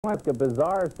That's a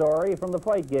bizarre story from the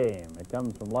fight game. It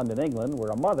comes from London, England, where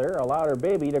a mother allowed her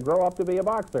baby to grow up to be a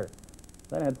boxer.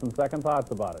 Then had some second thoughts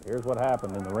about it. Here's what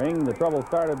happened in the ring. The trouble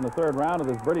started in the third round of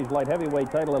this British light heavyweight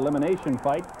title elimination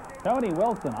fight. Tony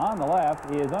Wilson on the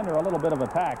left is under a little bit of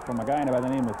attack from a guy by the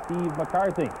name of Steve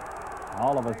McCarthy.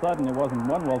 All of a sudden, it wasn't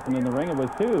one Wilson in the ring, it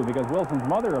was two, because Wilson's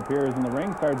mother appears in the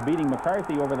ring, starts beating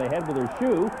McCarthy over the head with her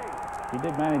shoe. She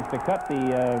did manage to cut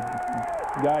the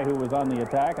guy who was on the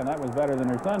attack, and that was better than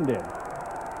her son did.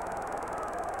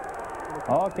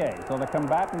 Okay, so the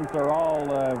combatants are all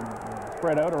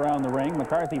spread out around the ring.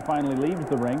 McCarthy finally leaves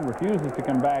the ring, refuses to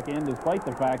come back in despite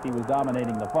the fact he was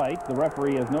dominating the fight. The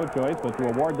referee has no choice but to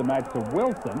award the match to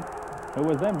Wilson, who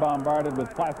was then bombarded with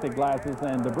plastic glasses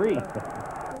and debris.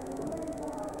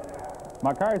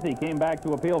 McCarthy came back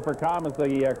to appeal for calm as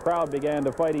the crowd began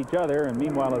to fight each other, and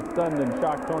meanwhile a stunned and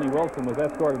shocked Tony Wilson was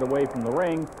escorted away from the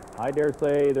ring. I dare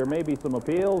say there may be some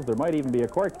appeals, there might even be a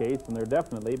court case, and there'll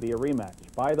definitely be a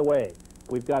rematch. By the way,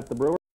 we've got the Brewers